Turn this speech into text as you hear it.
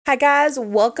Hi guys,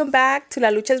 welcome back to La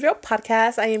Lucha es Real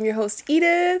podcast. I am your host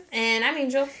Edith. And I'm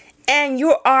Angel. And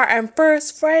you are our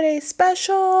first Friday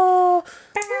special.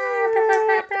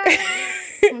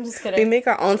 I'm just kidding. We make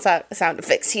our own sound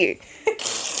effects here.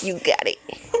 You got it.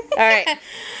 Alright.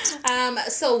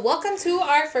 So welcome to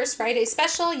our first Friday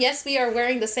special. Yes, we are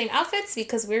wearing the same outfits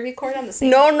because we record on the same.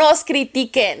 No nos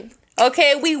critiquen.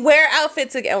 Okay, we wear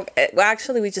outfits again. Well,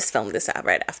 actually, we just filmed this out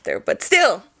right after, but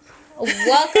still.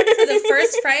 Welcome to the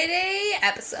first Friday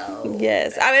episode.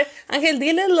 Yes. A ver, Ángel,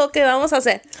 dile lo que vamos a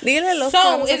hacer. Dile lo que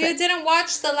vamos a hacer. So, if you didn't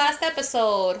watch the last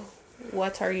episode,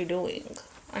 what are you doing?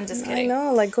 I'm just kidding. I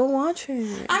know, like, go watch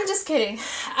it. I'm just kidding.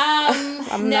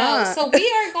 I'm not. So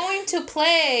we are going to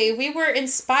play. We were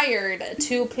inspired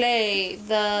to play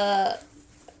the.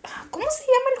 ¿Cómo se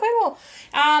llama el juego?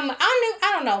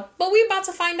 I don't know, but we're about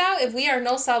to find out if we are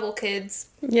no Sabo kids.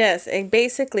 Yes, and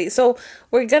basically, so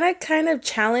we're gonna kind of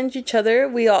challenge each other.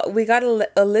 We got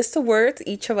a list of words,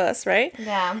 each of us, right?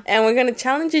 Yeah. And we're gonna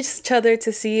challenge each other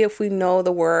to see if we know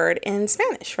the word in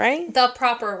Spanish, right? The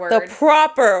proper word. The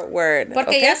proper word. Porque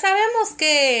okay? ya sabemos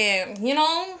que,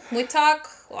 we talk.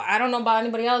 Well, I don't know about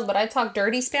anybody else, but I talk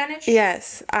dirty Spanish.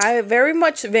 Yes, I very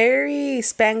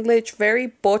Spanglish, very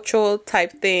pocho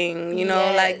type thing,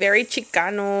 Yes. like very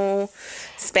Chicano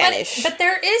Spanish. But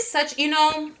there is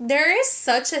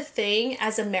such a thing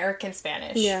as American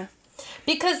Spanish. Yeah.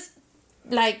 Because,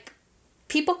 like,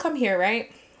 people come here,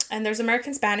 right? And there's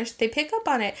American Spanish. They pick up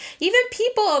on it. Even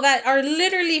people that are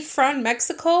literally from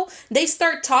Mexico, they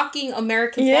start talking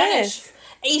American Spanish.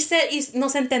 Y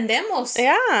nos entendemos.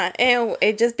 Yeah, and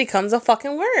it just becomes a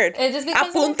fucking word. It just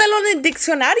becomes Apúntalo en el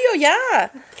diccionario, yeah.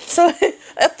 So,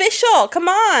 official, come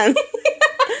on.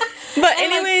 But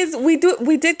anyways, we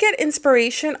did get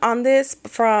inspiration on this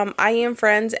from I Am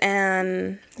Friends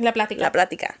and La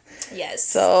Plática. Yes.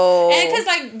 So. And because,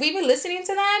 like, we've been listening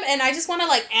to them, and I just want to,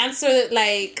 like, answer,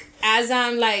 like, as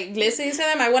I'm, like, listening to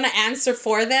them, I want to answer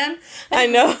for them. I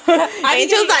know.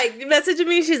 Angel's, like, messaging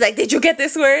me. She's like, did you get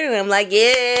this word? And I'm like,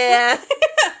 yeah.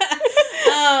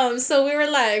 So we were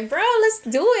like, bro, let's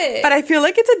do it. But I feel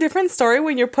like it's a different story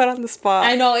when you're put on the spot.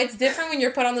 I know. It's different when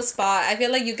you're put on the spot. I feel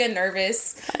like you get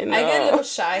nervous. I know. I get a little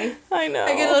shy. I know.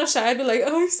 I get a little shy. I'd be like,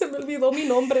 oh, se me olvidó mi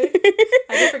nombre.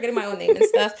 I get forgetting my own name and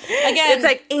stuff. Again. It's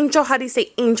like angel. How do you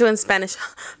say angel in Spanish?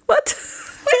 What?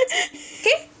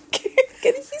 ¿Qué?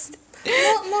 ¿Qué dijiste?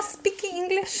 No speaking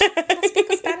English. No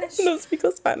speak Spanish. No speak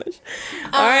Spanish.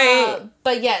 All right.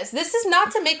 But yes, this is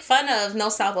not to make fun of no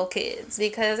Sabo kids,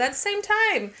 because at the same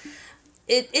time,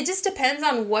 it just depends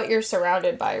on what you're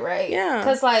surrounded by, right? Yeah.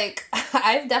 Because, like,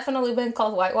 I've definitely been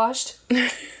called whitewashed.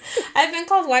 I've been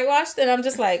called whitewashed, and I'm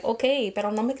just like, okay, pero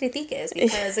no me critiques,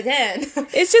 because, again...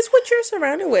 It's just what you're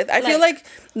surrounded with. I feel like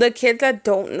the kids that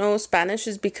don't know Spanish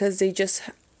is because they just...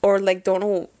 Or, like, don't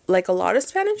know, like, a lot of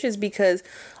Spanish is because,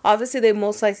 obviously, they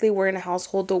most likely were in a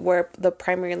household where the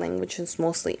primary language is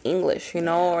mostly English,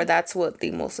 or that's what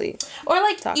they mostly Or,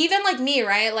 like, talk. Even, like, me,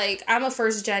 right? Like, I'm a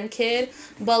first-gen kid,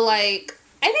 but, like,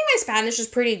 I think my Spanish is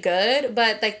pretty good,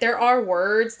 but, like, there are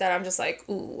words that I'm just like,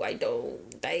 ooh, I don't,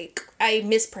 like, I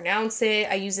mispronounce it,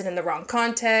 I use it in the wrong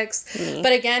context. Mm-hmm.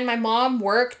 But, again, my mom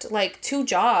worked, like, 2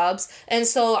 jobs, and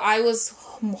so I was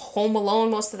home alone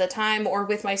most of the time or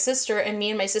with my sister, and me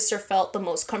and my sister felt the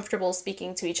most comfortable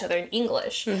speaking to each other in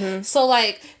English. Mm-hmm. So,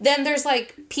 like, then there's,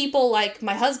 like, people like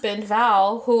my husband,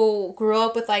 Val, who grew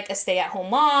up with, like, a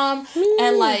stay-at-home mom,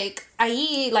 and, like,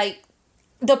 like,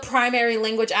 the primary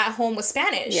language at home was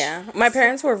Spanish. Yeah. My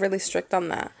parents were really strict on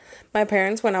that. My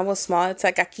parents, when I was small, it's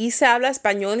like, aquí se habla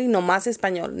español y no más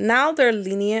español. Now they're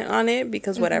lenient on it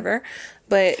because whatever.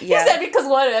 But, yeah. Is that because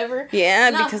whatever? Yeah,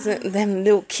 no. Because of them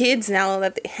little kids now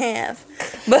that they have.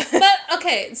 But,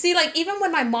 okay, see, like, even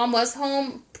when my mom was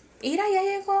home, mira, ya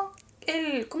llegó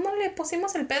 ¿cómo le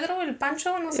pusimos el Pedro, el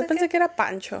Pancho? No sé. Yo pensé que era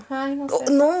Pancho. Ay, no sé.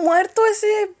 No muerto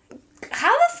ese.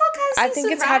 How the fuck has he I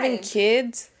think it's having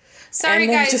kids. Sorry,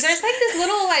 guys. There's, like, this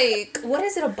little, like, what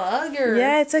is it, a bug? Or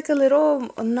yeah, it's like a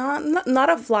little, not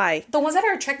a fly. The ones that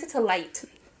are attracted to light,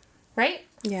 right?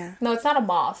 Yeah. No, it's not a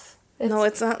moth. No,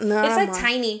 it's not. No, it's like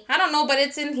tiny. I don't know, but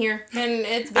it's in here, and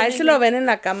it's. Ahí se lo ven en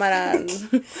la cámara.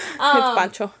 It's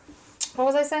Pancho. What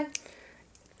was I saying?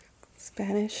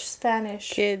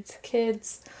 Spanish.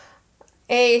 Kids.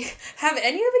 Hey, have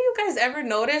any of you guys ever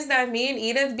noticed that me and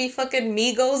Edith be fucking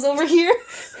migos over here?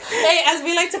 Hey, as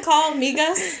we like to call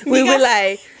migas. We were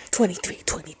like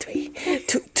 23,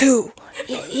 2.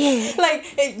 Yeah. Like,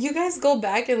 if you guys go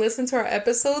back and listen to our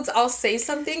episodes, I'll say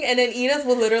something and then Edith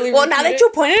will literally Well, now that you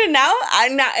pointed it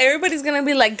out, now everybody's gonna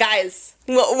be like, guys,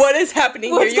 what is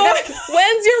happening here?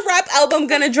 When's your rap album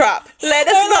gonna drop? Let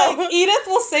us know. Like, Edith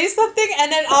will say something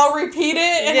and then I'll repeat it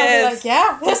and I'll be like,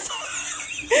 yeah.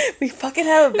 We fucking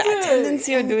have a bad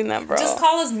tendency of doing that, bro. Just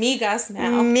call us migas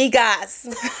now. Migas.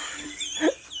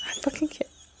 I fucking can't.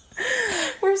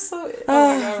 We're so...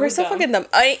 we're so fucking dumb.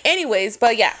 Anyways,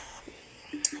 but yeah.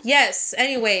 Yes,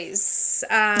 anyways.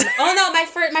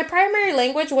 My primary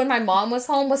language when my mom was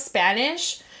home was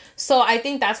Spanish. So I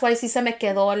think that's why sí se me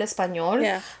quedó el español.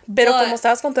 Yeah. Pero como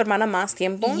estabas con tu hermana más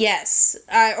tiempo. Yes.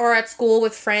 Or at school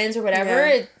with friends or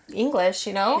whatever. English,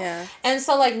 you know? Yeah. And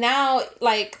so like now,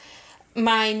 like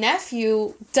my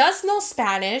nephew does know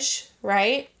Spanish,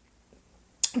 right?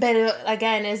 But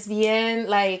again, es bien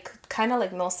like kind of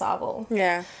like no sabo.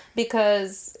 Yeah.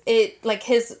 Because it like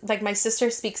my sister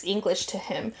speaks English to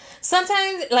him.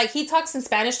 Sometimes like he talks in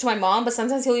Spanish to my mom, but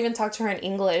sometimes he'll even talk to her in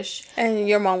English. And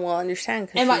your mom will understand.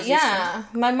 And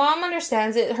my mom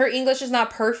understands it. Her English is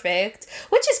not perfect,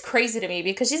 which is crazy to me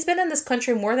because she's been in this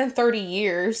country more than 30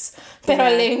 years. Pero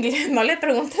el inglés, no le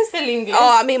preguntes el inglés.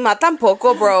 Oh, a mi ma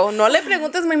tampoco, bro. No le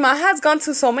preguntes. My ma has gone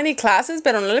to so many classes,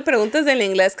 pero no le preguntes el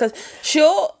inglés because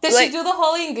she'll... Did she do the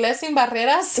whole inglés sin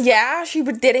barreras? Yeah, she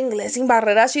did inglés sin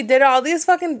barreras. She did all these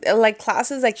fucking like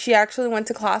classes. Like she actually went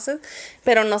to classes,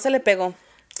 pero no se le pegó.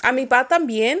 A mi pa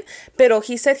también, pero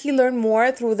he said he learned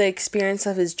more through the experience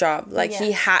of his job. Like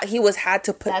he had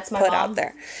to put out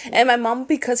there. And my mom,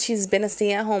 because she's been a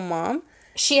stay-at-home mom,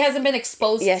 she hasn't been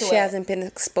exposed to it. Yeah, she hasn't been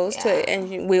exposed to it.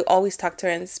 And we always talk to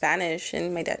her in Spanish,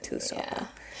 and my dad too, so... Yeah.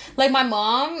 Like, my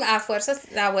mom, a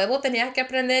fuerzas, a huevo, tenía que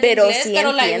aprender pero inglés, sí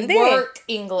pero, entiende. like, work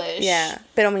English. Yeah.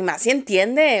 Pero mi mamá sí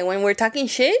entiende. When we're talking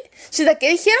shit, she's like,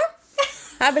 ¿qué dijeron?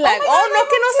 I'll be like, no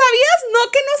que no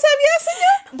sabías,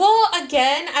 señor. Well,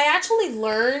 again, I actually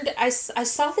learned, I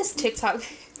saw this TikTok.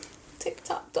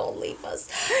 TikTok, don't leave us.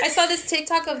 I saw this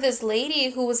TikTok of this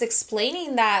lady who was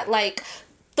explaining that, like,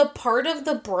 the part of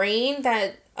the brain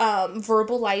that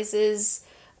verbalizes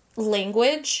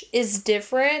language is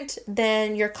different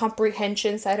than your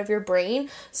comprehension side of your brain.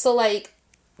 So, like,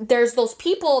 there's those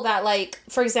people that, like,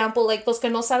 for example, like, los que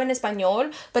no saben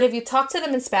español, but if you talk to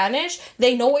them in Spanish,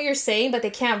 they know what you're saying, but they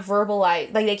can't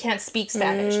verbalize, like, they can't speak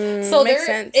Spanish. So makes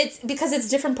sense. It's because it's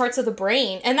different parts of the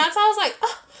brain. And that's how I was like,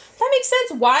 oh, that makes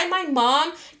sense why my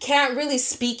mom can't really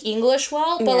speak English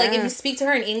well, but like if you speak to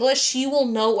her in English, she will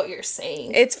know what you're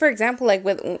saying. It's, for example, like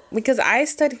because I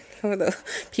studied, for the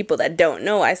people that don't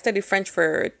know, I studied French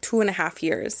for 2.5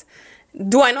 years.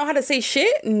 Do I know how to say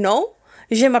shit? No.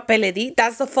 Je m'appelle Edith.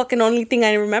 That's the fucking only thing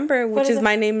I remember, which is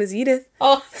my name is Edith.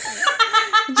 Oh.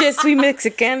 Je suis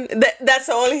Mexican. That's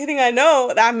the only thing I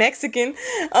know. I'm Mexican.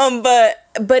 But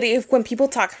when people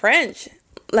talk French,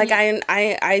 like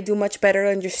I do much better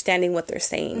understanding what they're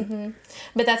saying. Mm-hmm.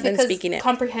 But that's because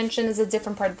comprehension is a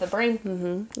different part of the brain.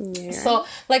 Mm-hmm. Yeah. So,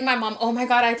 like my mom, oh my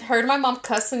god, I heard my mom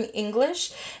cuss in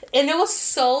English, and it was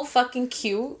so fucking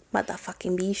cute.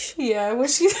 Motherfucking biche. Yeah, when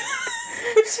she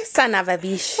son of a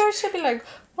biche. She'd be like,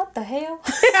 what the hell?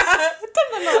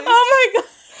 Oh my god.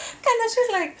 And she's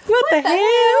like, what the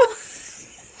hell?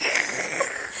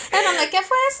 And I'm like, ¿qué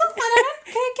fue eso?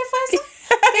 ¿Qué fue eso?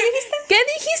 ¿Qué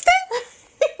dijiste?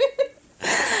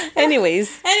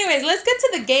 Anyways, let's get to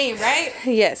the game, right?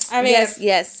 Yes.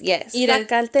 Yes.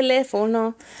 Saca el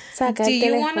teléfono. Do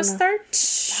you want to start?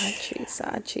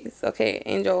 Cheese. Okay,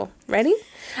 Angel, ready?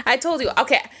 I told you.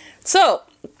 Okay, so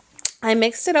I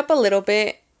mixed it up a little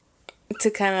bit to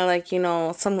kind of like,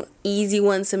 some easy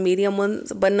ones, some medium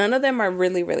ones, but none of them are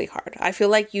really, really hard. I feel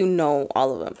like you know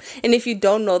all of them. And if you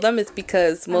don't know them, it's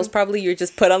because most probably you're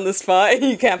just put on the spot and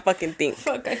you can't fucking think.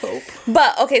 Fuck, I hope.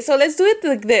 But, okay, so let's do it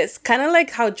like this. Kind of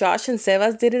like how Josh and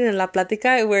Sebas did it in La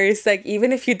Plática, where it's like,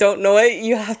 even if you don't know it,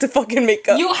 you have to fucking make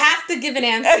up. You have to give an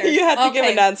answer. You have to give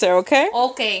an answer, okay?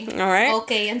 Okay. All right?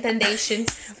 Okay,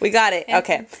 entendations. We got it.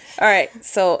 Okay. All right.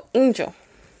 So, Angel,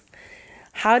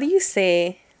 how do you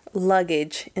say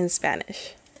luggage in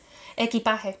Spanish?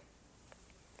 Equipaje.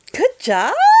 Good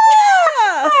job.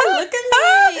 Look at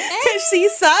me. Hey. Sí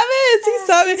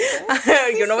sabe.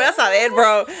 Yo no voy a saber,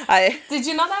 bro. Did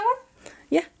you know that one?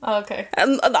 Yeah. Oh, okay.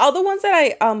 All the ones that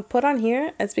I put on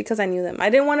here, it's because I knew them. I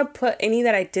didn't want to put any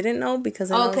that I didn't know because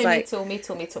I was like... me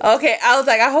too. Okay, I was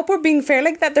like, I hope we're being fair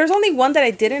like that. There's only one that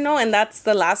I didn't know, and that's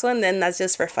the last one, and that's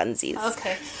just for funsies.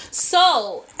 Okay.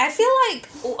 So, I feel like...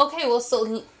 Okay, well,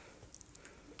 so...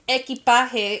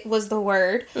 Equipaje was the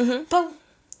word, but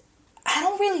I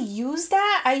don't really use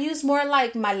that. I use more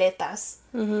like maletas.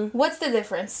 What's the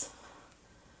difference?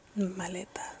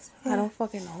 Maletas. I don't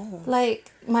fucking know.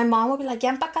 Like, my mom would be like,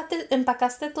 ¿Ya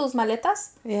empacaste tus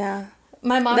maletas? Yeah.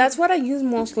 My mom... That's what I use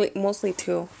mostly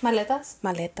too. Maletas?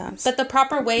 Maletas. But the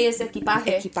proper way is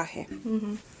equipaje. Equipaje.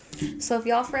 Mm-hmm. So if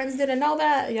y'all friends didn't know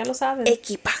that, ya lo saben.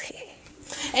 Equipaje.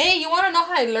 Hey, you want to know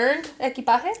how I learned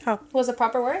equipaje? How? Was the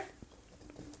proper word?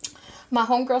 My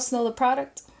homegirl Snow the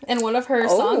Product in one of her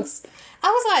songs. I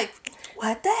was like,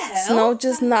 what the hell?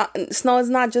 Snow is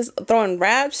not just throwing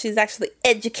raps, she's actually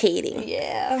educating.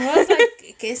 Yeah. I was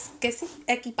like, ¿qué es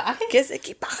equipaje? ¿Qué es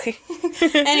equipaje?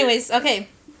 Anyways, okay.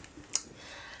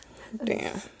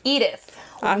 Damn. Edith.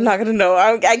 I'm not gonna know.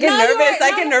 I get nervous.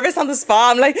 I get nervous on the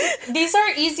spot. I'm like, these are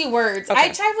easy words.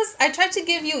 Okay. I tried to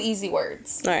give you easy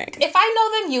words. All right. If I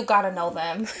know them, you gotta know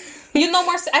them. You know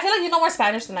more. I feel like you know more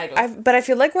Spanish than I do. But I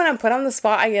feel like when I'm put on the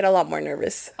spot, I get a lot more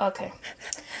nervous. Okay.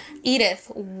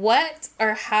 Edith, what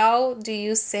or how do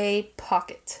you say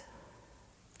pocket?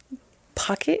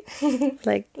 Pocket?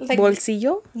 Like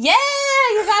bolsillo? Yeah,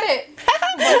 you got it.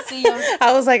 Bolsillo.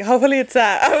 I was like, hopefully it's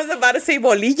that. I was about to say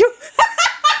bolillo.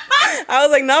 I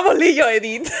was like, not bolillo,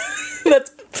 Edith.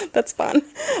 that's fun.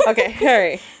 Okay, all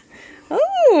right.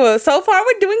 Oh, so far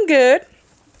we're doing good.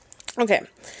 Okay.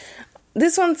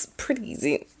 This one's pretty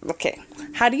easy. Okay.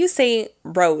 How do you say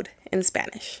road in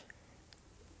Spanish?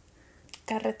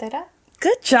 Carretera.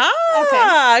 Good job.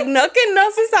 Okay. No que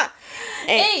no se sabe.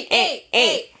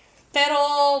 Hey.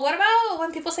 Pero what about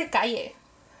when people say calle?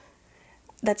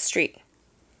 That's street.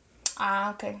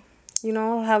 Ah, okay. You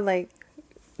know how like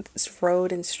it's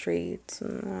road and street. I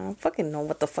don't fucking know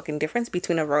what the fucking difference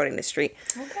between a road and a street.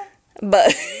 Okay.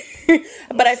 But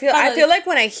I feel like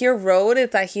when I hear road,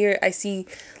 I see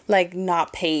like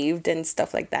not paved and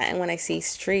stuff like that, and when I see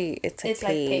street, it's like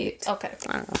paved. Okay.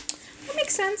 I don't know. That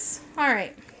makes sense. All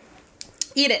right.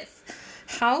 Edith,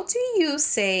 how do you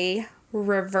say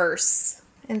reverse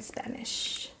in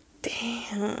Spanish?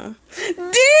 Damn,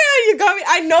 you got me.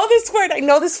 I know this word.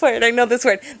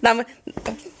 Now,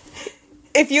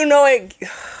 if you know it, oh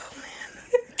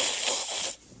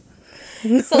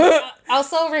man. So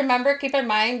also remember, keep in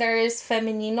mind there is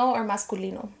femenino or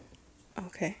masculino.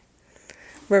 Okay.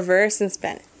 Reverse in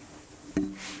Spanish.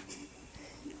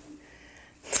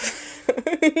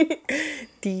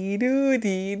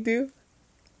 Dee-doo.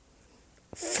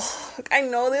 Fuck, I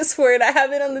know this word. I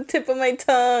have it on the tip of my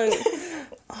tongue.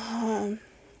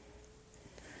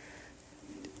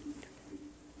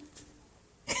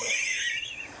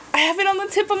 I have it on the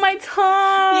tip of my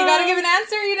tongue. You gotta give an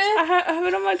answer, Edith. I have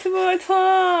it on my tip of my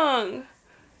tongue.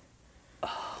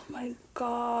 Oh my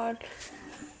god.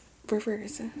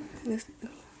 Reverse.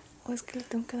 Es que le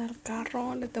tengo que dar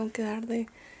carro, le tengo que dar de...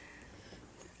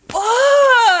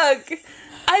 Fuck!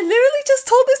 I literally just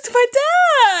told this to my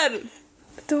dad.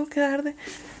 Le tengo que dar de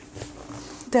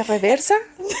reversa.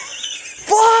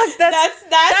 Fuck! That's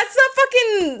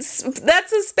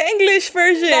a Spanglish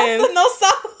version.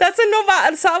 That's a no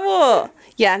Sabo.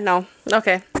 Yeah, no.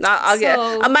 Okay. I'll get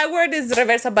it. My word is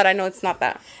reversa, but I know it's not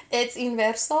that. It's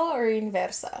inverso or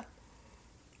inversa.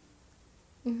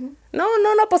 Mm-hmm. No,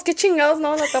 pues qué chingados,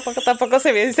 no, tampoco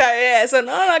se sabe eso,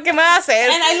 no, ¿qué me va a hacer?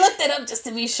 And I looked it up just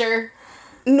to be sure.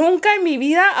 Nunca en mi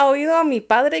vida ha oído a mi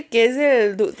padre, que es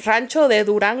del rancho de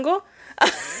Durango,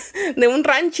 de un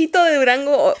ranchito de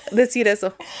Durango, decir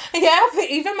eso. Yeah, but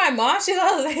even my mom, she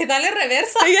goes, dale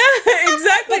reversa. Yeah,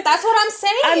 exactly. But that's what I'm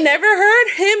saying. I've never heard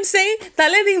him say,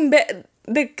 dale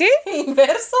 ¿de qué?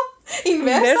 Inverso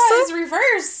is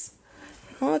reverse.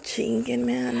 Oh, chingin',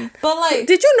 man. But like...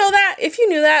 Did you know that? If you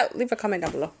knew that, leave a comment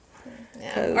down below.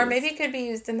 Yeah. Or maybe it could be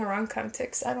used in the wrong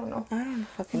context. I don't know. I don't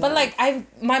fucking know. But like,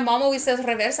 my mom always says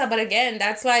reversa, but again,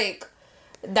 that's like...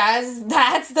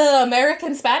 That's the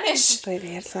American Spanish.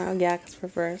 Reversa, yeah, it's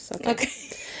reverse. Okay.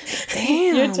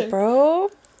 Damn, bro.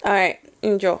 Alright,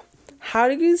 Joe. How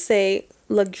do you say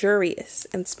luxurious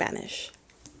in Spanish?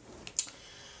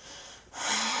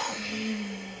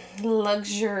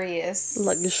 Luxurious.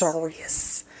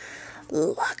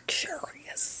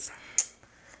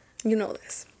 You know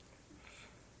this.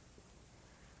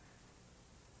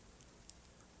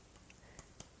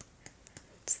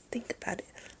 Just think about it.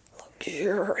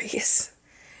 Luxurious.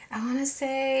 I want to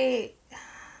say...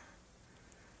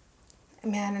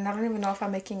 Man, and I don't even know if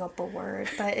I'm making up a word,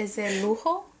 but is it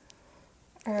lujo?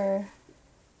 Or...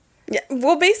 Yeah,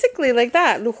 well, basically like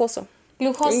that. Lujoso.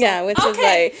 Yeah, which is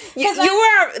like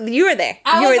you were there.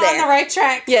 I was on the right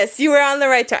track. Yes, you were on the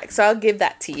right track. So I'll give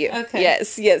that to you. Okay.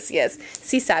 Yes.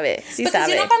 Sí sabe. Because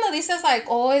you know cuando dices like,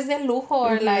 oh, es de lujo,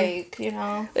 or like, you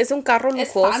know. Es un carro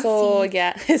lujoso.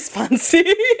 Yeah, it's fancy.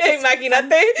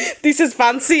 Imagínate, dices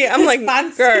fancy. I'm like,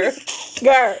 fancy.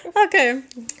 Girl. Okay.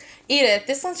 Edith,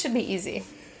 this one should be easy.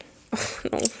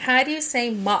 No. How do you say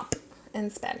mop in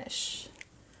Spanish?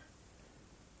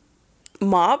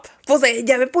 Mop. Pues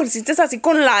ya me pusiste así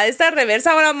con la esta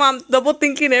reversa ahora, mom. Double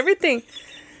thinking everything.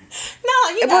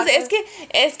 No, you Pues got it.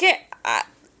 es que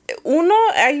uno,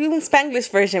 hay un Spanglish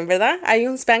version, ¿verdad? Hay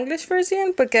un Spanglish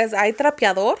version porque hay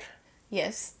trapeador.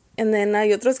 Yes. And then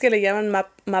hay otros que le llaman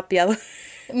mapeador.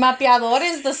 Mapeador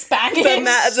is the Spanish.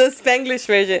 The Spanglish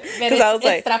version. Because I was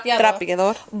like,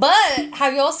 trapeador. But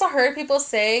have you also heard people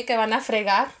say que van a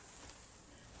fregar?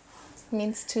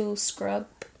 Means to scrub.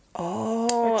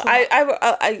 Oh,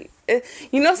 I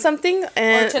you know something?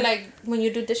 Or to like, when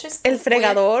you do dishes. El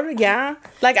fregador, yeah.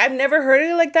 Like, I've never heard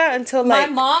it like that until like.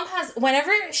 My mom has,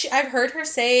 whenever I've heard her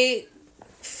say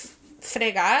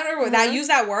fregar or that use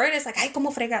that word, it's like, ay,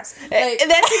 como fregas. Like,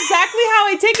 that's exactly how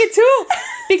I take it too.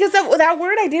 Because that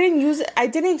word, I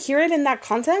didn't hear it in that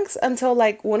context until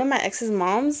like one of my ex's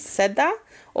moms said that.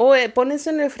 Oh, pones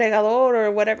en el fregador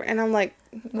or whatever. And I'm like.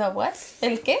 ¿The what?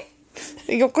 ¿El qué?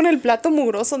 Y yo con el plato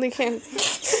mugroso dije,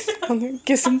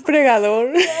 ¿qué es un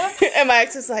fregador? And my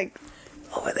ex is like,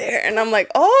 over there. And I'm like,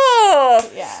 oh.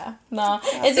 Yeah. No.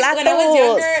 It's like when I was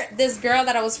younger, this girl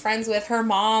that I was friends with, her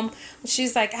mom,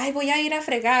 she's like, ay, voy a ir a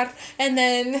fregar. And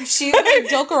then she would like,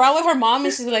 joke around with her mom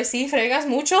and she's like, sí, fregas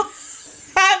mucho.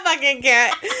 I fucking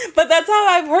can't. But that's how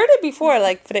I've heard it before.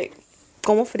 Like,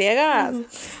 ¿cómo friegas?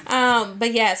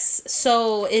 But yes,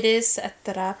 so it is a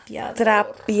trapeador.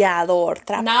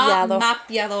 Trapeador. Not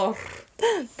mapeador.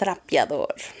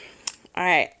 Trapeador. All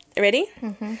right, ready?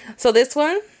 Mm-hmm. So this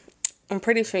one, I'm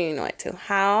pretty sure you know it too.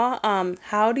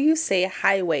 How do you say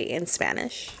highway in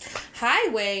Spanish?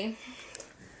 Highway.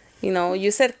 You know,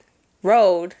 you said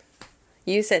road,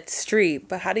 you said street,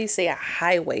 but how do you say a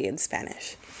highway in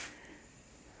Spanish?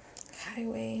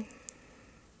 Highway.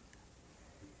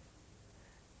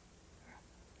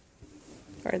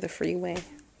 Or the freeway.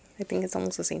 I think it's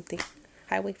almost the same thing.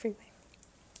 Highway, freeway.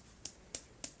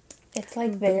 It's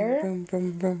like there. Brum,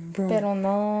 brum, brum, brum. Pero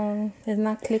no, it's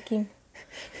not clicking.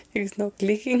 There's no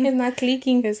clicking. It's not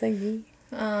clicking. It's like me.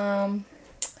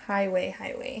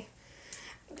 Highway.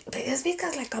 But it's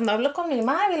because like cuando hablo con mi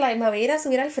mamá, I be like, me voy a ir a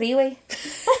subir al freeway.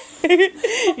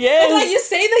 Yes. Like you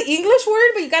say the English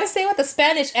word, but you gotta say it with the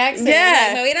Spanish accent.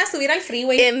 Yeah. Like, me voy a ir a subir al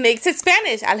freeway. It makes it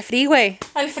Spanish. Al freeway.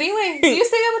 Al freeway. Do you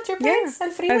say it with your parents? Yeah.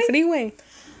 Al freeway. Al freeway.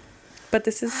 But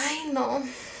this is. I know.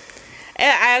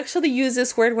 I actually use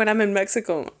this word when I'm in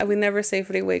Mexico. I would never say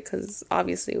freeway because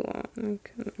obviously, well,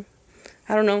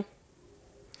 I don't know.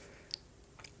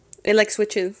 It like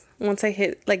switches once I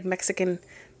hit like Mexican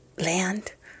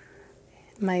land.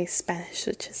 My Spanish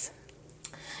switches.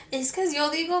 Es que yo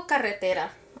digo carretera.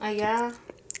 Allá.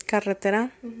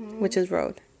 Carretera, which is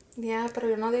road. Yeah, pero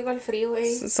yo no digo el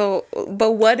freeway. So,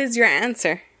 but what is your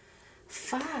answer?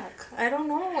 Fuck. I don't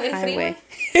know. El Highway.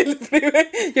 freeway. El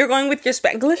freeway. You're going with your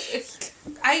Spanglish?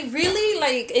 I really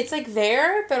like, it's like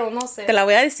there, pero no sé. Te la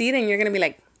voy a decir and you're going to be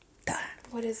like, duh.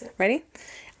 What is it? Ready?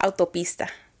 Autopista.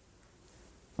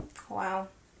 Wow.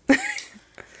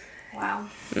 Wow.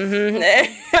 Mm-hmm.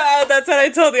 That's what I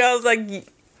told you. I was like,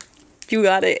 you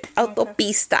got it.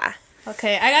 Autopista.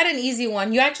 Okay, I got an easy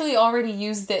one. You actually already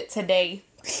used it today.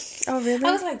 Oh, really?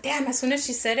 I was like, damn, as soon as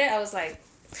she said it, I was like,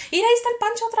 mira, ahí está el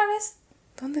Pancho otra vez.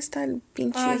 ¿Dónde está el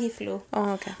pinche? Oh, he flew.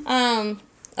 Oh, okay.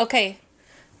 Okay.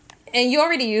 And you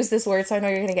already used this word, so I know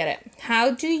you're going to get it.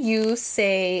 How do you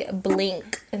say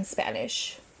blink in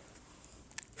Spanish?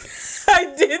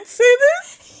 I did say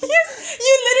this? Yes,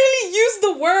 you literally used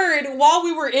the word while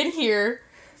we were in here.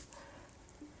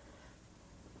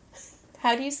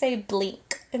 How do you say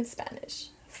blink in Spanish?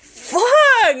 Fuck!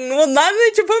 Well, now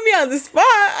that you put me on the spot,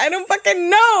 I don't fucking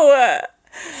know.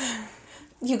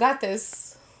 You got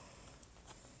this.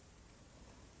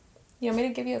 You want me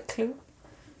to give you a clue?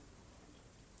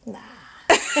 Nah.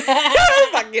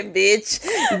 Fucking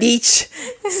bitch. Beach.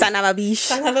 Son of a bitch.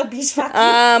 Son of a bitch. Fuck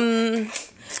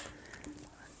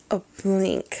a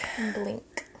blink.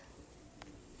 Blink.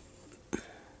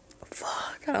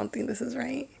 Fuck, I don't think this is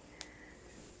right.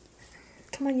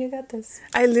 Come on, you got this.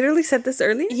 I literally said this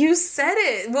earlier. You said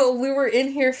it. Well, we were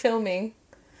in here filming.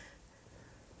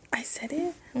 I said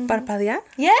it? Parpadear?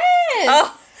 Yes!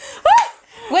 Oh.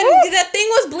 When that thing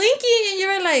was blinking and you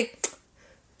were like,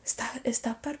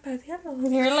 está parpadeando.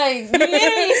 You're like, you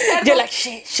literally said You're like,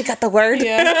 shit, she got the word.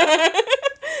 Yeah.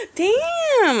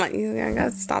 Damn. I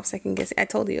gotta stop second guessing. I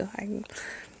told you.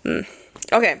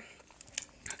 Okay.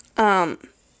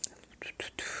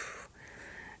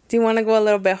 Do you want to go a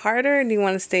little bit harder? Or do you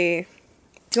want to stay?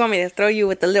 Do you want me to throw you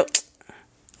with the little?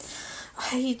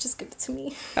 You just give it to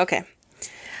me. Okay.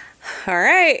 All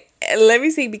right. Let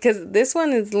me see, because this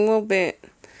one is a little bit.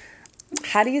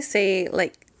 How do you say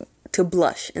like to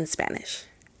blush in Spanish?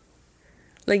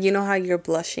 Like, you know how you're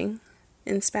blushing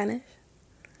in Spanish?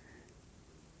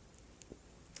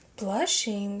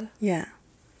 Blushing? Yeah.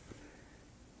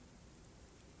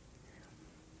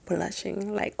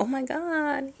 Blushing. Like, oh my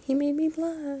God, he made me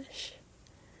blush.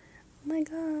 Oh my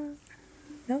God.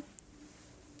 Yep.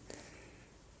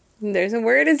 There's a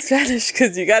word in Spanish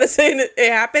because you gotta say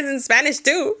it happens in Spanish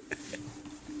too.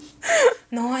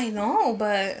 No, I know,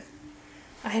 but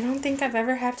I don't think I've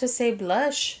ever had to say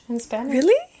blush in Spanish.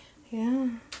 Really? Yeah.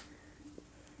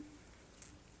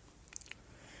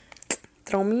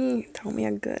 Throw me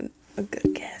a good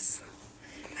guess.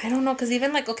 I don't know, because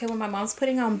even like, okay, when my mom's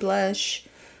putting on blush,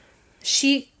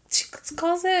 she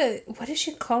calls it, what does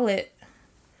she call it?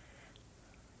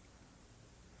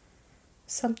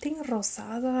 Something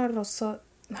rosada, I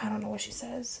don't know what she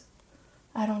says.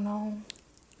 I don't know.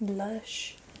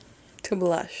 Blush. To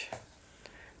blush.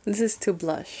 This is to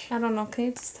blush. I don't know. Can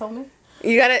you just tell me?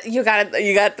 You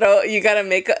gotta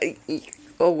make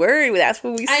a word. That's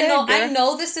what we said. I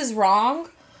know this is wrong,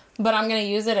 but I'm gonna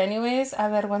use it anyways.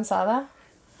 Avergonzada.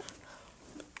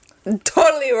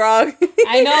 Totally wrong.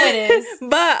 I know it is.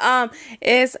 But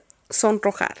it's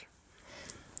sonrojar.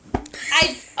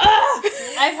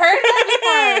 I've heard that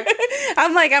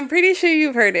before. I'm pretty sure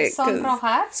you've heard it.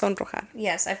 Sonrojar? Sonrojar.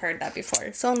 Yes, I've heard that before.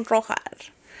 Sonrojar.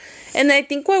 And I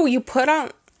think what you put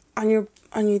on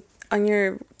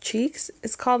your cheeks,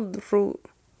 it's called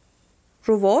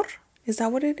rubor. Is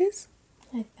that what it is?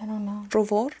 I don't know.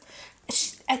 Rubor.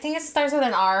 I think it starts with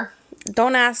an R.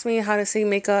 Don't ask me how to say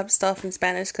makeup stuff in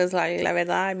Spanish, because like la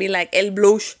verdad, I'd be like el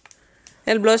blush,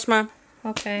 ma.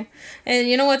 Okay. And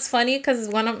you know what's funny? Because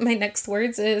one of my next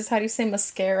words is, how do you say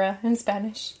mascara in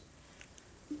Spanish?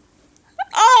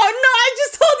 Oh, no, I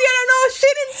just told you I don't know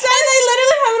shit in Spanish. And I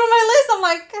literally have it on my list. I'm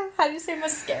like, how do you say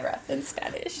mascara in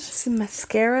Spanish? See,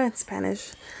 mascara in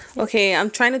Spanish. Okay, I'm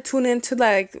trying to tune into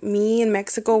like me in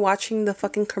Mexico watching the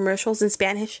fucking commercials in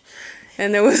Spanish.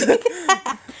 And there was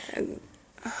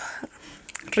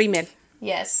Rimmel.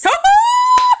 Yes.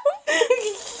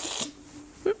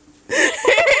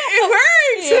 It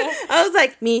works. Yeah. I was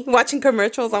like, me watching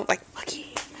commercials. I was like, okay.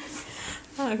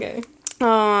 Okay.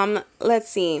 Let's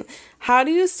see. How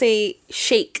do you say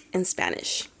shake in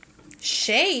Spanish?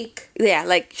 Shake? Yeah,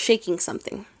 like shaking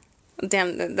something.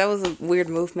 Damn, that was a weird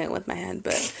movement with my hand,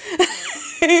 but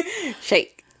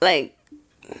shake. Like,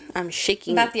 I'm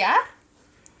shaking. Batear?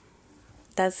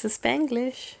 That's the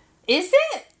Spanglish. Is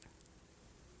it?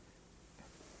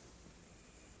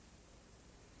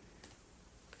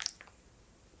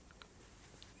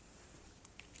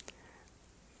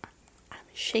 I'm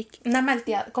shaking. Una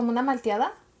malteada. ¿Como una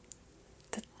malteada?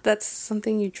 That's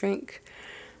something you drink.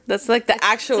 That's like the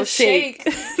actual it's a shake.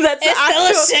 shake. That's It's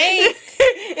actual still a shake.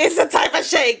 It's a type of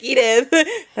shake. Eat it.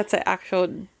 That's an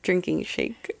actual drinking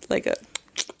shake, like a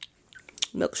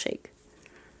milkshake.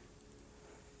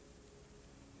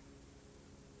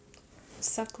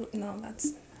 No,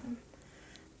 that's...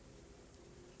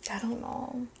 I don't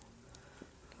know.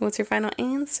 What's your final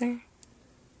answer?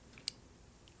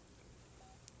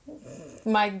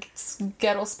 My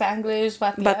ghetto Spanglish,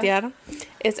 batear. Batear.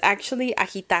 It's actually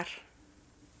agitar.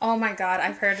 Oh my God,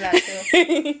 I've heard that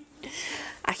too.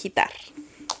 Agitar.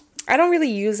 I don't really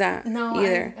use that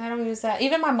either. I don't use that.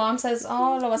 Even my mom says,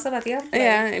 oh, lo vas a batear? Like,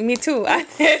 yeah, me too.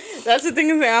 That's the thing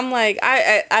is that I'm like,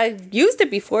 I used it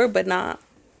before, but not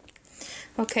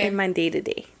okay. in my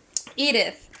day-to-day.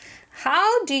 Edith,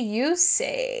 how do you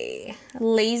say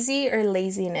lazy or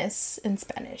laziness in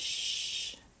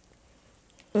Spanish?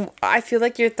 I feel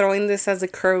like you're throwing this as a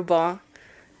curveball,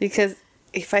 because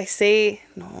if I say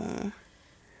no,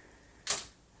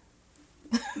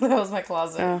 That was my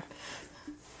closet. oh.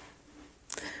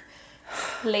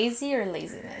 Lazy or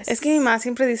laziness? Es que mi mamá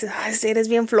siempre dice, ay, eres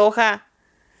bien floja,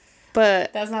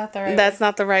 but That's not the right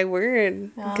not the right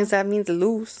word, because that means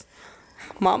loose.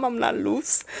 Mom, I'm not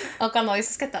loose. O cuando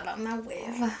dices que te da una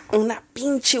hueva. Una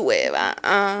pinche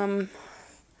hueva.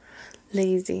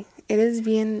 Lazy. It is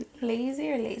bien.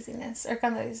 Lazy or laziness? Or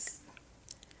cuando dices...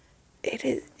 It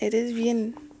is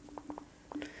bien.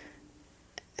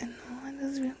 No, it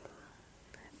is bien.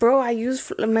 Bro, I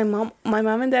use my mom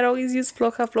and dad always use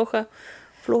floja.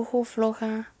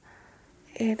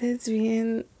 It is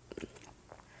bien.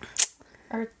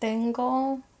 Or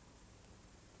tengo...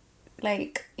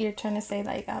 Like, you're trying to say,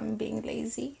 like, I'm being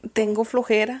lazy. Tengo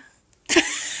flojera.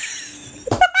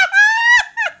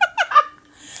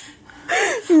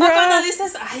 O cuando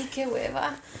dices, ay, qué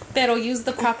hueva. Pero use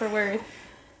the proper word.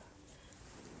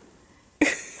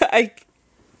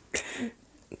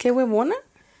 ¿Qué huevona?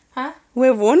 Huh?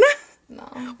 ¿Huevona? No.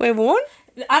 Huevón?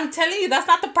 I'm telling you, that's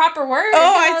not the proper word. Oh,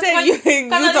 I said you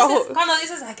cuando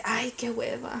dices like, ay, qué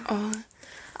hueva.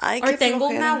 Ay, or tengo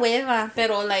una hueva.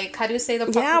 Pero, like, how do you say the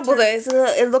proper term? Pues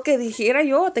es lo que dijera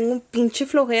yo. Tengo un pinche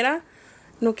flojera.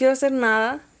 No quiero hacer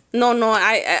nada. No,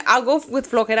 I'll go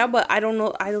with flojera, but I don't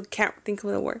know. Can't think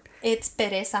of the word. It's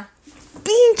pereza.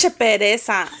 Pinche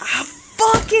pereza.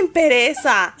 Fucking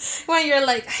pereza. When you're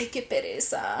like, ay, qué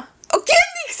pereza.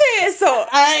 ¿Quién dice eso?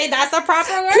 Ay, that's a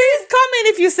proper word. Please comment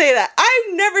if you say that.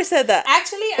 I've never said that.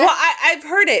 Actually, I've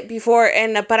heard it before,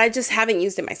 but I just haven't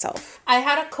used it myself. I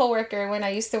had a coworker when I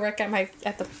used to work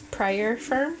at the prior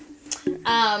firm.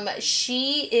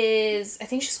 She is, I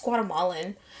think she's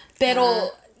Guatemalan,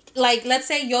 pero like, let's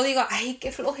say yo digo, ay,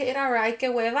 qué flojera, or ay, qué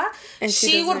hueva, and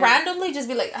she would randomly just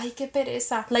be like, ay, qué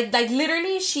pereza. Like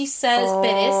literally, she says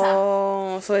pereza.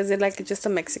 Oh, so is it like just a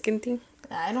Mexican thing?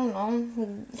 I don't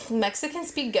know. Mexicans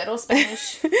speak ghetto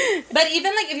Spanish. But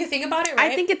even, like, if you think about it, right?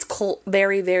 I think it's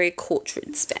very, very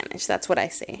cultured Spanish. That's what I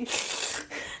say.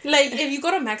 Like, if you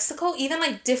go to Mexico, even,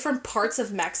 like, different parts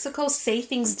of Mexico say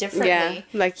things differently. Yeah,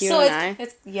 like you and I.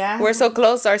 Yeah. We're so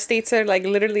close. Our states are, like,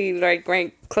 literally, like,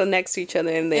 right next to each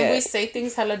other. And we say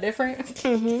things hella different.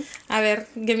 Mm-hmm. A ver,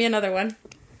 give me another one.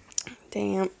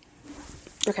 Damn.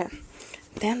 Okay.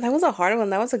 Damn, that was a hard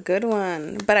one. That was a good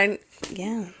one. But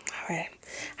yeah. All right.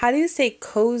 How do you say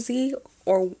cozy /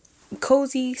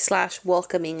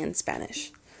 welcoming in Spanish?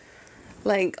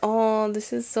 Like, oh,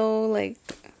 this is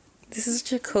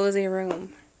such a cozy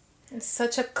room. It's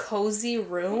such a cozy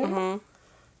room? Uh-huh.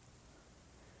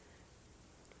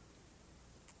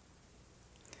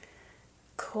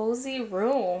 Cozy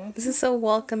room. This is so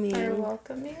welcoming. Are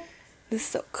welcoming? This is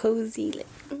so cozy.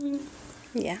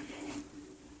 Yeah.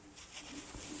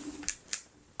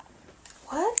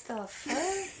 What the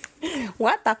fuck?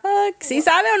 What the fuck? ¿Sí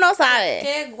sabe o no sabe?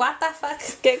 ¿Qué? What the fuck?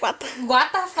 ¿Qué what?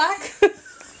 What the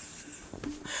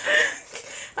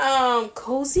fuck?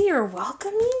 Cozy or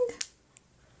welcoming?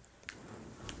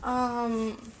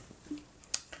 No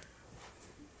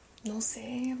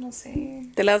sé.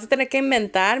 Te la vas a tener que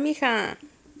inventar, mija.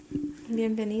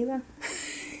 Bienvenida.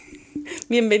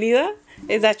 Bienvenida?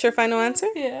 Is that your final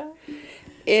answer? Yeah.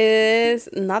 Is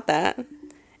not that.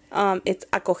 It's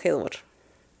acogedor.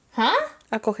 Huh?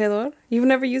 Acogedor? You've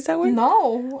never used that word?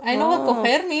 No. I know what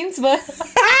coger means, but...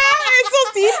 Eso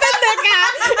sí, pendeja.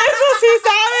 Eso sí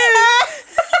sabes.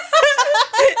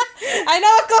 I know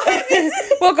what coger means.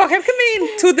 Well, coger can mean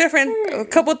a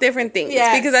couple different things.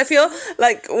 Yes. Because I feel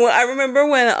like, I remember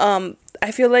when,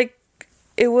 I feel like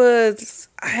I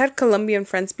had Colombian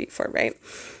friends before, right?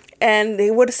 And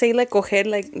they would say, like, coger,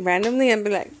 like, randomly, and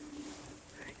be like,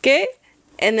 ¿qué?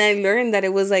 And I learned that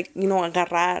it was like,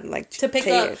 agarrar, like to pick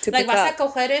up. Like, vas a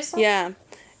coger eso? Yeah.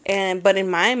 But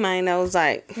in my mind, I was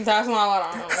like, that's not what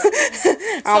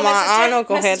I know.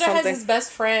 My sister has his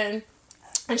best friend,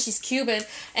 and she's Cuban,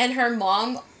 and her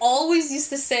mom always used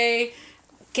to say,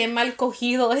 "Qué mal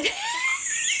cogido." And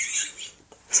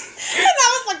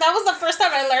that was the first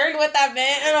time I learned what that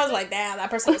meant, and I was like, damn, that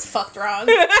person was fucked wrong.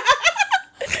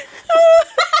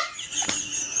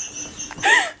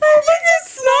 Oh my God,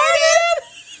 snorted!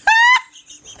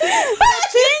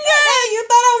 You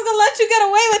thought I was gonna let you get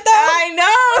away with that? I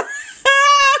know.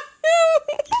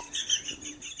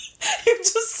 You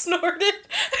just snorted.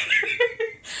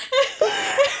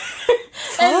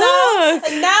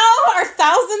 and now our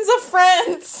thousands of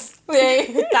friends.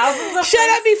 Shut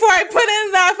up before I put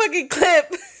in that fucking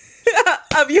clip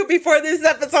of you before this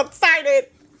episode started.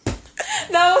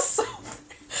 That was so...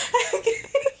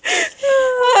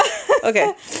 Okay.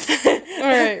 All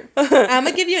right. I'm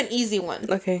gonna give you an easy one.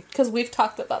 Okay. Because we've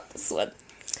talked about this one.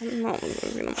 No,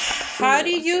 How do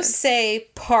you say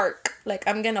park? Like,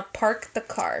 I'm gonna park the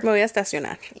car. Me voy a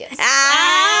estacionar. Yes.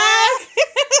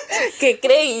 ¿Qué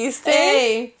creíste?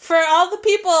 Hey, for all the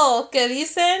people que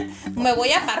dicen, me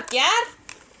voy a parquear.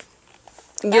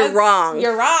 You're wrong.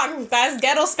 You're wrong. That's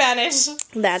ghetto Spanish.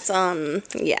 That's,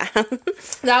 yeah.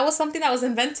 That was something that was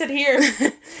invented here.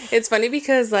 It's funny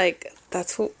because, like,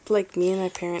 that's what, like, me and my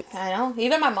parents. I know.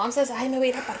 Even my mom says, ay, me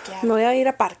voy a ir a parquear. Me voy a ir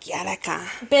a parquear acá.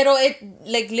 Pero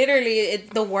like, literally,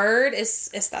 the word is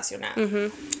estacionar.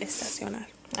 Mm-hmm. Estacionar.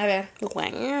 A ver.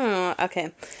 Wow.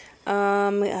 Okay.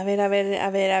 A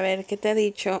ver, ¿qué te he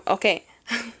dicho? Okay.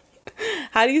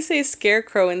 How do you say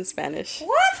scarecrow in Spanish?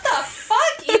 What the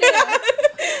fuck, Ida?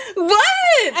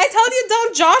 What? I told you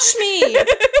don't Josh me.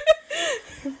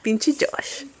 Pinche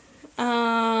Josh.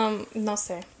 No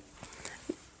sé.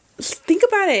 Think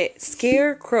about it.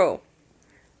 Scarecrow.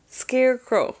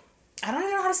 I don't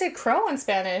even know how to say crow in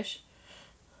Spanish.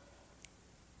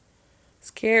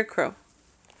 Scarecrow.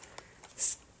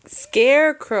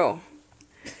 Scarecrow.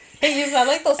 You sound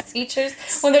like those teachers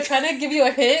when they're trying to give you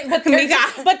a hint,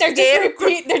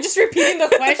 they're just repeating the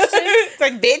question. It's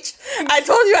like, bitch, I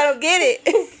told you I don't get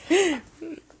it.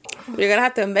 You're gonna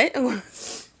have to invent one.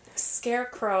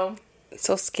 Scarecrow.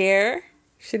 So scare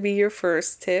should be your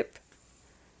first tip.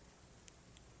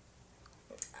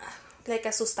 Like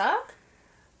asustar?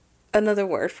 Another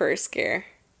word for scare.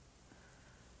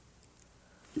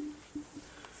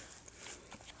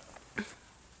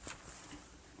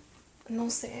 No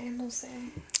sé.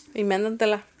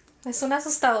 Invéntatela. Es un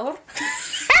asustador.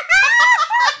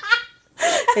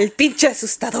 El pinche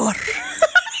asustador.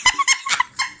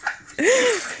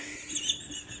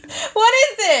 What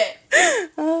is it?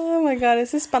 Oh my god,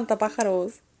 es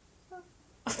espantapájaros.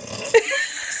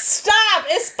 Stop!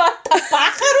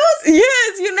 Espantapájaros?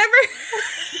 Yes, you never.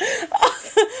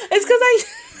 It's because I.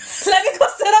 Let me go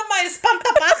set up my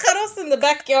espantapájaros in the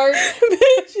backyard.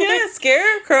 Bitch, yeah,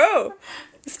 scarecrow.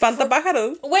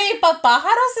 Espantapájaros. Wait, but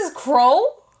pájaros is crow?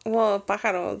 Well,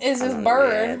 pájaros. Is his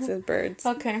bird? Yeah, it's his birds.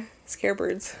 Okay. Scare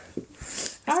birds.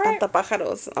 Alright.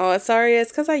 Espantapájaros. Oh, sorry.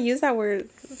 It's because I use that word.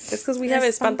 It's because we have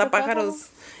espantapájaros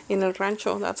in el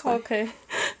rancho. That's why. Okay.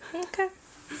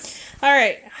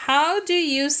 Alright. How do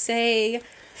you say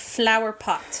flower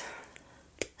pot?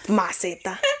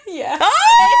 Maceta. Yeah. Oh!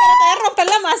 Hey, pero te voy a romper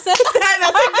la maceta.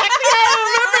 That's exactly how I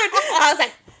remembered. I was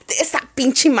like, esa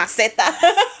pinche maceta.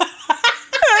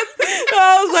 I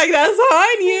was like, that's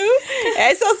on you.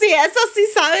 Eso sí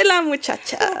sabe la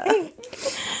muchacha.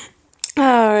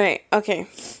 All right. Okay.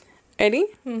 Ready?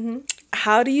 Mm-hmm.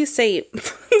 How do you say it?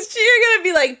 You're gonna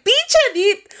be like,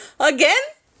 pinche again?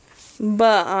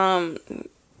 But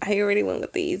I already went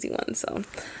with the easy one. So,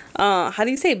 how do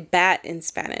you say bat in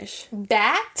Spanish?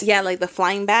 Bat? Yeah, like the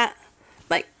flying bat,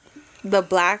 like the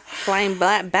black flying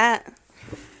bat,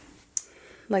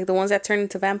 like the ones that turn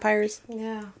into vampires.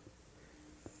 Yeah.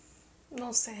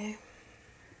 No sé.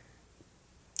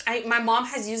 My mom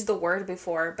has used the word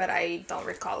before, but I don't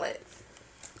recall it.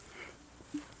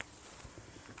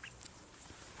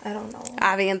 I don't know.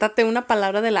 Aviéntate una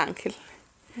palabra del ángel.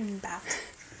 Bat.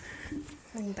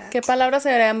 ¿Qué palabra se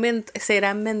irá a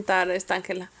inventar esta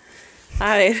Ángela?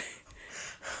 A ver.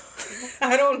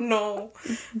 I don't know.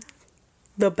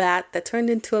 The bat that turned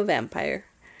into a vampire.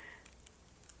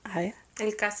 A ver.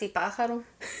 El casi pájaro.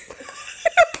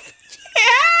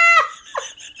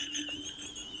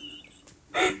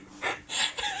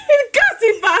 El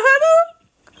casi pájaro.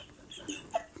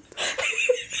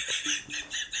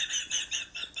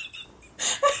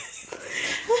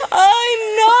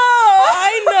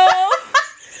 I know.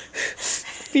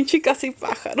 Pinche casi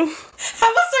pájaro.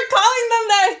 I'm gonna start calling them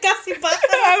that. Casi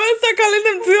pájaro. I'm gonna start calling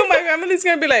them too. My family's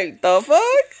gonna be like, the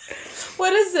fuck?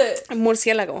 What is it?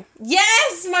 Murciélago.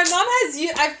 Yes, my mom has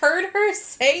used. I've heard her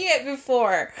say it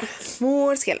before.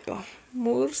 Murciélago.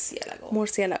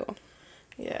 Murciélago.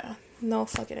 Yeah. No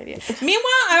fucking idea.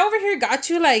 Meanwhile, I over here got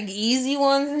you like easy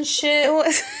ones and shit. It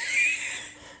was.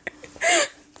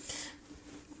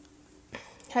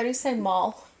 How do you say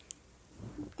mall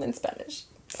in Spanish?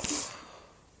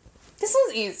 This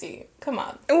one's easy. Come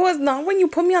on. It was not when you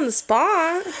put me on the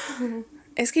spot.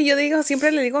 Es que yo siempre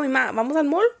le digo a mi mamá, ¿vamos al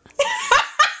mall?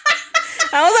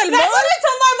 ¿Vamos al mall? That's what I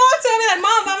told my mom to. I'm like,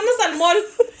 Mom, vámonos al mall.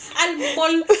 Al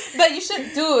mall. But you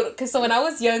should, dude, because so when I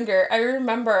was younger, I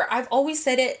remember, I've always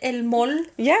said it, el mall.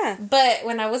 Yeah. But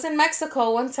when I was in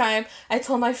Mexico one time, I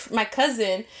told my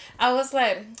cousin, I was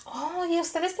like, oh, ¿y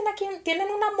ustedes tienen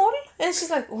una mall? And she's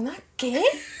like, ¿una qué?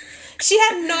 She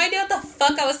had no idea what the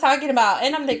fuck I was talking about.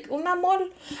 And I'm like, una mall.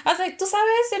 I was like, ¿tú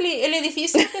sabes el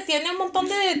edificio que tiene un montón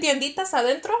de tienditas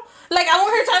adentro? Like, I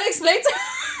want her trying to explain to her.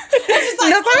 And she's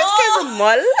like, ¿No sabes qué es un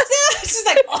mall? She's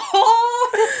like,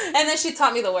 oh. And then she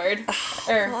taught me the word.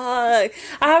 I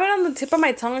have it on the tip of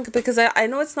my tongue because I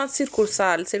know it's not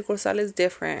Circursal. Circursal is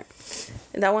different.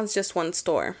 And that one's just one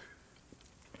store.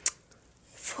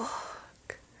 Fuck.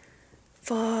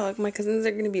 My cousins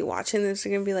are going to be watching this.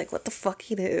 They're going to be like, what the fuck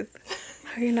he did?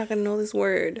 How are you not going to know this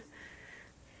word?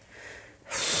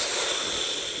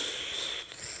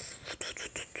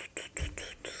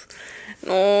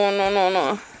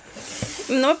 No.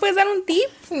 ¿No me puedes dar un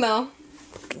tip? No.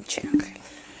 Pinche ángel.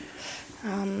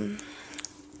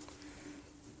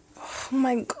 Oh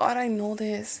my god, I know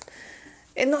this.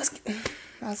 No, es que...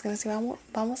 I was gonna say,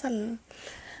 vamos a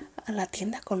la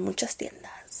tienda con muchas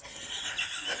tiendas.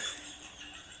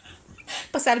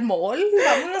 Pues al mall.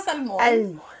 Vámonos al mall. Al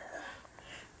mall.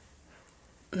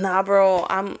 Nah, bro,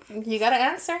 You gotta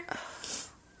answer.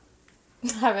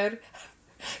 A ver,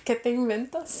 ¿qué te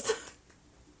inventas?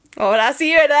 Ahora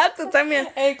sí, ¿verdad? Tú también.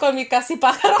 Con mi casi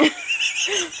pájaro.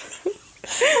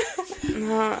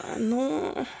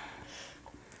 No.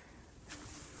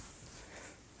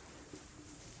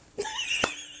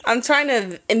 I'm trying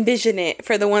to envision it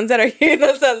for the ones that are hearing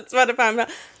us on Spotify.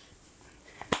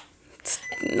 It's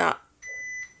not.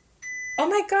 Oh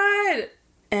my god.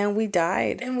 And we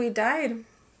died.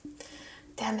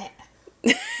 Damn it.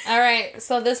 All right,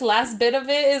 so this last bit of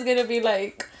it is gonna be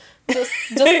like just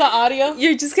the audio.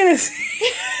 You're just gonna see.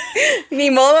 Ni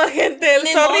modo, gente.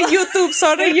 Sorry, YouTube.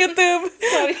 Sorry, YouTube.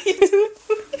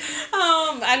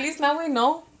 At least now we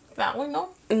know. Now we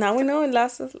know. It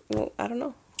lasts. Well, I don't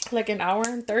know. Like an hour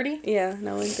and 30. Yeah, an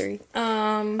hour and 30.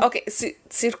 Okay.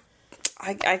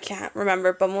 I can't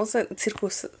remember. Vamos a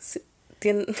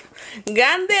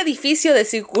grande edificio de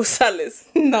sucursales.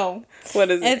 No. What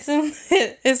is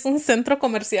it? Es un centro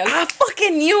comercial. I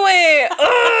fucking knew it.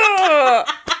 Ugh.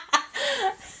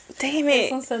 Damn it.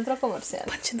 Es un centro comercial.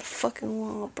 Punching the fucking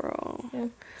wall, bro. Yeah.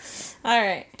 All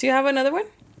right. Do you have another one?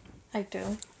 I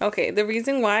do. Okay, the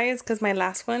reason why is because my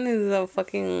last one is a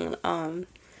fucking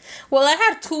Well, I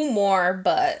had two more,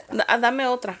 but dame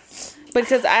otra,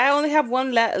 because I only have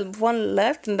one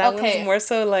left, and that one's more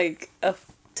so like a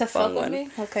to fuck with me.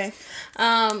 Okay.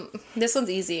 This one's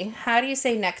easy. How do you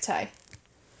say necktie?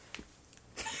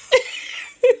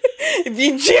 How do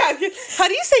you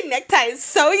say necktie? It's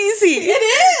so easy. It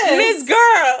is. Miss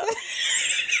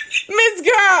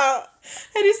Girl.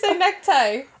 How do you say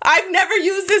necktie? I've never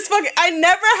used this I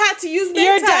never had to use necktie.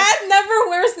 Your dad never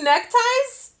wears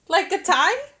neckties? Like a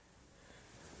tie?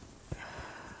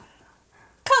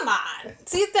 Come on.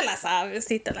 Sí te la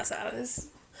sabes.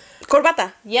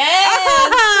 Corbata. Yes.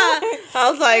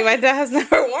 I was like, my dad has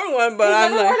never worn one, but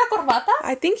I'm like, la corbata?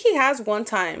 I think he has one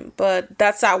time, but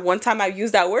that's not one time I've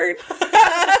used that word.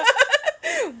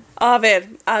 A ver.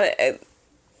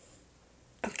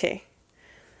 Okay.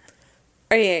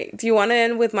 Okay, do you want to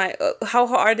end with my... how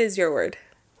hard is your word?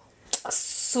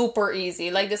 Super easy.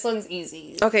 Like, this one's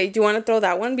easy. Okay, do you want to throw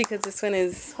that one? Because this one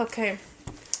is... Okay.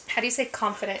 How do you say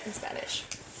confident in Spanish?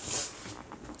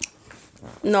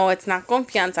 No, it's not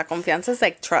confianza. Confianza is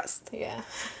like trust. Yeah.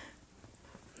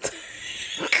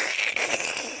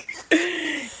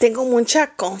 Tengo mucha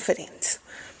confidence.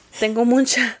 Tengo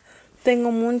mucha...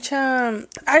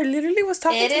 I literally was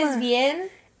talking to Eres bien...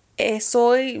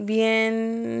 soy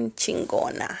bien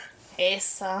chingona.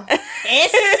 Esa.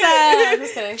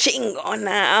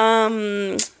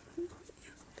 Chingona.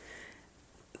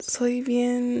 Soy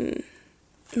bien...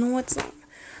 No, it's not.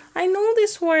 I know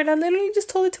this word. I literally just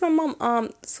told it to my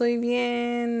mom. Soy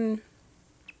bien...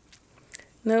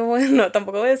 No,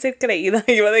 tampoco voy a decir creída.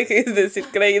 Iba a decir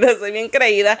creída. Soy bien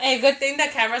creída. Hey, good thing the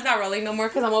camera's not rolling no more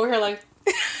because I'm over here like...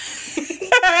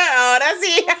 Ahora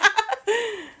sí.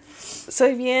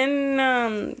 Soy bien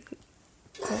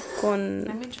con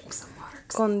Let me drink some water.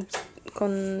 con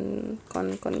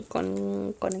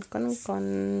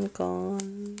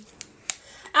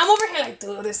I'm over here like,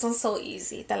 dude, this one's so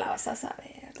easy. Te la vas a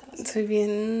saber. Soy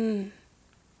bien...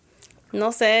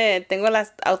 No sé, tengo la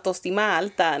autoestima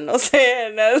alta, no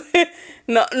sé,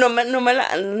 no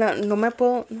me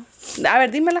puedo... No. A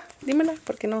ver, dímela,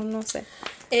 porque no sé.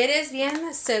 Eres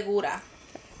bien segura.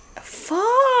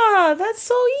 Fuck, that's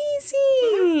so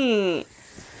easy.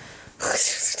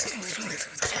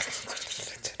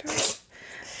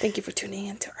 Thank you for tuning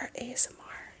in to our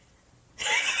ASMR.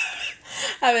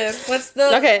 A ver, what's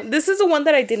the... Okay, this is the one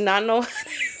that I did not know how to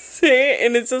say,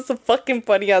 and it's just a fucking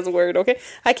funny ass word, okay?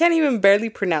 I can't even barely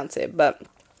pronounce it, but...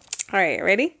 Alright,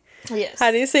 ready? Yes.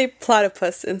 How do you say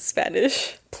platypus in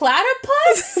Spanish?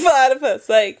 Platypus? Platypus,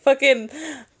 like fucking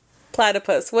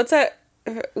platypus. What's that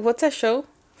show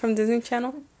from Disney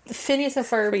Channel? Phineas and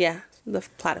Ferb. Yeah, the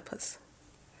platypus.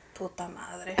 Puta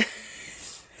madre.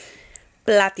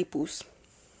 Platypus.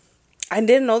 I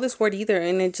didn't know this word either,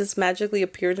 and it just magically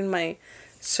appeared in my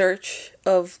search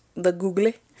of the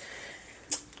Google.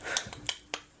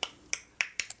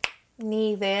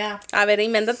 Ni idea. A ver,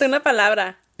 invéntate una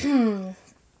palabra.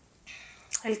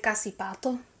 El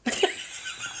casipato.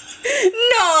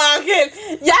 No, Ángel.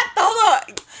 Ya todo.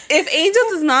 If Angel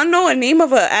does not know a name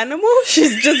of an animal,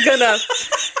 she's just gonna...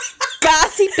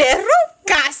 Casi perro,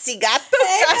 casi gato,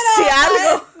 casi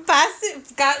algo.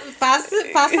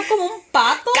 Pasa como un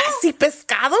pato. Casi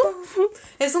pescado.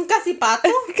 Es un casi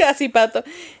pato. Casi pato.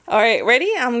 All right,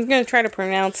 ready? I'm going to try to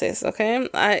pronounce this, okay?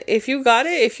 If you got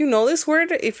it, if you know this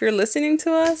word, if you're listening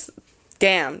to us,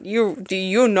 damn, you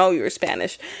know you're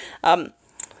Spanish.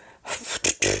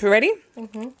 Ready?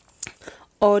 Mm-hmm.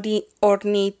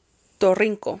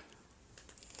 Ornitorrinco.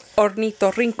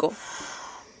 Ornitorrinco.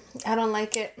 I don't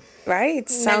like it. Right? It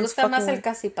sounds Me gusta más el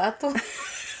casi pato.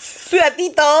 A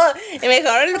ti todo.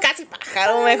 Mejor el casi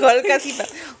pájaro. Mejor el casi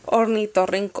pájaro.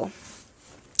 Ornitorrinco.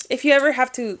 If you ever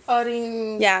have to...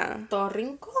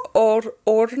 Ornitorrinco?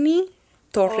 Ornitorrinco.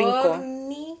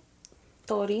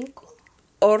 Ornitorrinco.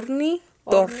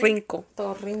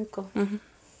 Torrinco. Mm-hmm.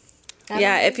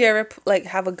 Yeah, if you ever like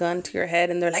have a gun to your head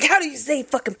and they're like, "How do you say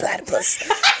fucking platypus?"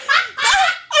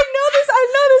 I know this.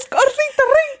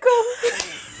 Ornitorrinco.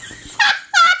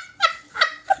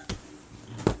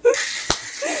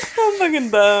 I'm fucking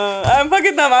dumb.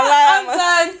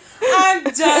 I'm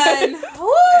done.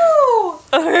 Woo!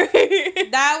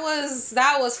 That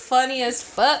was funny as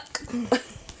fuck. You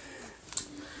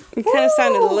kind of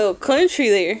sounded a little country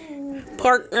there,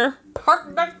 partner.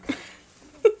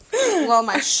 Well,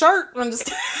 my shirt. I'm just.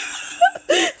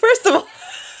 First of all,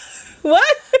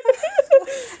 what?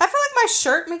 I feel like my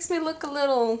shirt makes me look a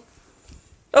little.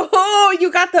 Oh,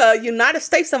 you got the United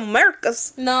States of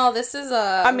Americas. No, this is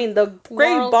the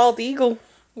Great Bald Eagle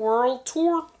World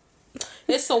Tour.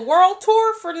 It's a world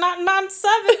tour for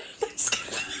 997.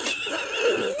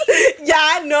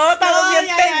 Ya, no, estamos bien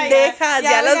pendejas.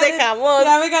 Ya los dejamos.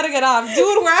 Yeah, we gotta get off.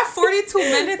 Dude, we're at 42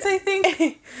 minutes, I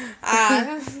think.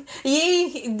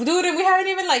 Dude, and we haven't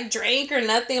even, like, drank or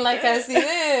nothing, like, así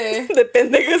de... De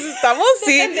pendejas estamos,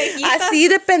 sí. Así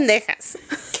de pendejas.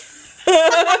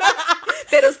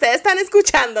 Pero ustedes están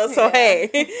escuchando, so hey.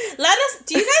 Let us.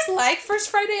 Do you guys like First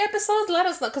Friday episodes? Let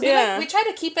us know, because we try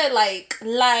to keep it like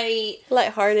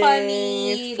lighthearted,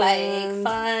 funny,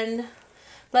 fun.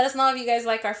 Let us know if you guys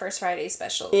like our First Friday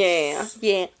specials. Yeah.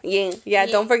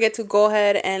 Don't forget to go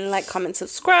ahead and like, comment,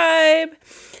 subscribe.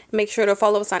 Make sure to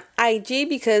follow us on IG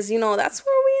because that's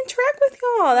where we interact with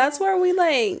y'all. That's where we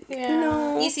y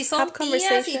si son have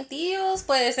conversation. Tías y tíos,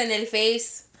 pues en el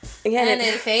Face. Yeah, en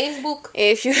el Facebook.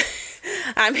 If you,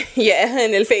 en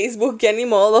el Facebook, ya ni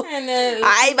modo.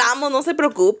 Ay, vamos, no se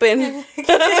preocupen.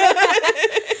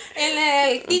 En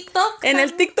el TikTok. En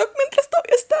el TikTok mientras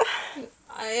todavía está.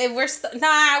 We're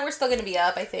still gonna be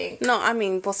up, I think. No,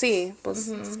 pues sí,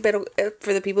 pero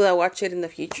for the people that watch it in the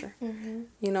future,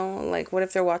 like what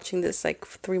if they're watching this like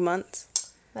 3 months?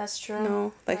 That's true.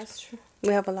 No, that's true.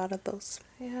 We have a lot of those.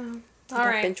 Yeah. All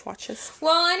right. Binge watches.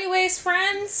 Well, anyways,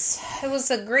 friends, it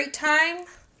was a great time.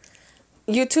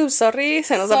 YouTube, sorry,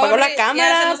 se nos apagó la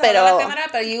cámara,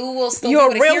 pero you will still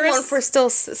you're be a able to real hear one us. for still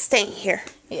staying here.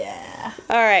 Yeah.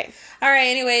 All right.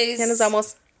 Anyways. Ya nos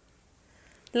vamos.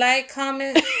 Like,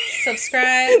 comment,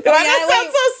 subscribe. That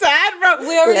sounds so sad, bro.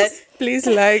 Please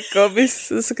like, comment,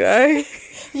 subscribe.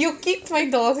 You kicked my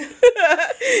dog.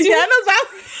 Ya nos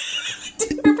vamos. Do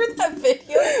you remember that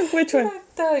video? Which one?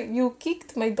 You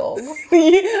kicked my dog.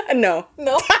 No.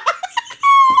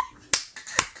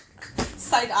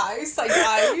 Side eye.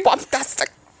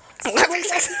 Fantastic.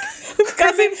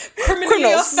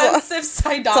 Criminally offensive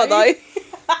side eye.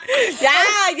 Ya,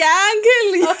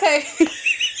 Ángel. Okay.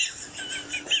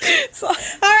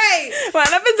 Alright.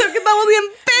 Van a pensar que estamos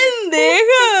bien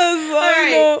pendejas.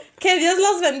 Alright. No. Que Dios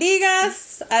los bendiga.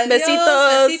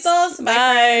 Adiós. Besitos.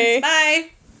 Bye. Bye.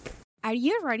 Are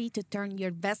you ready to turn your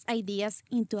best ideas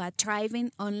into a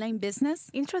thriving online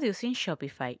business? Introducing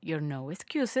Shopify, your no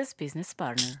excuses business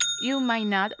partner. You might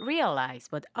not realize,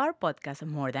 but our podcast,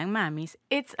 More Than Mommies,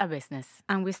 it's a business.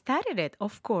 And we started it,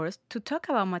 of course, to talk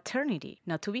about maternity,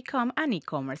 not to become an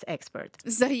e-commerce expert.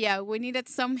 So yeah, we needed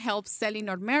some help selling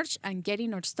our merch and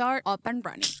getting our store up and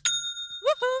running.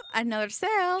 Woohoo! Another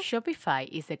sale! Shopify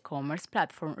is a commerce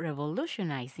platform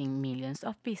revolutionizing millions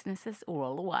of businesses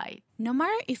worldwide. No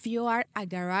matter if you are a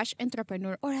garage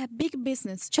entrepreneur or a big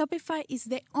business, Shopify is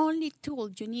the only tool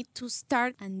you need to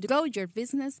start and grow your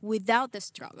business without the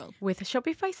struggle. With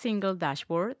Shopify's single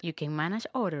dashboard, you can manage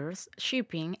orders,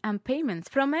 shipping, and payments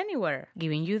from anywhere,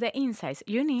 giving you the insights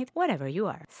you need wherever you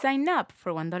are. Sign up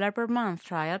for $1 per month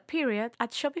trial period at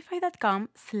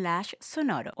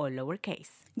shopify.com/sonoro, all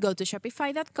lowercase. Go to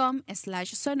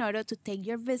shopify.com/sonoro to take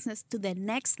your business to the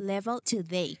next level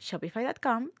today.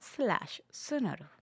 Shopify.com/sonoro.